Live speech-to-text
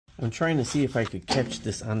I'm trying to see if I could catch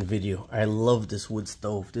this on video. I love this wood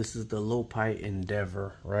stove. This is the Lopi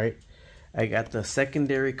Endeavor, right? I got the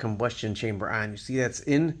secondary combustion chamber on. You see that's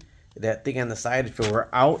in that thing on the side. If it were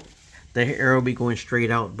out, the air will be going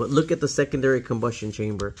straight out. But look at the secondary combustion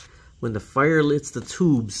chamber. When the fire lights the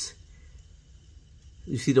tubes,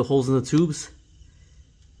 you see the holes in the tubes?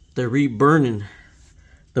 They're re-burning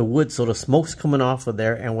the wood, so the smoke's coming off of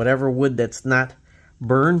there, and whatever wood that's not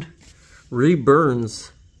burned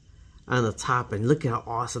re-burns on the top. And look at how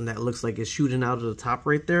awesome that looks like. It's shooting out of the top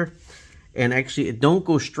right there. And actually it don't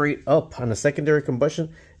go straight up on the secondary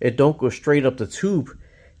combustion. It don't go straight up the tube.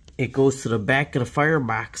 It goes to the back of the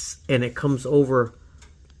firebox, and it comes over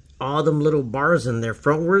all them little bars in there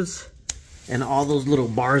frontwards, and all those little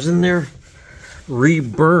bars in there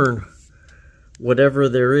re-burn whatever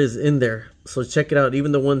there is in there. So check it out.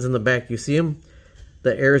 Even the ones in the back, you see them?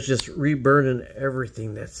 The air is just re-burning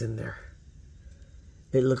everything that's in there.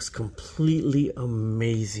 It looks completely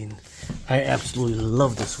amazing. I absolutely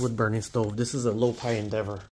love this wood burning stove. This is a Lopi Endeavor.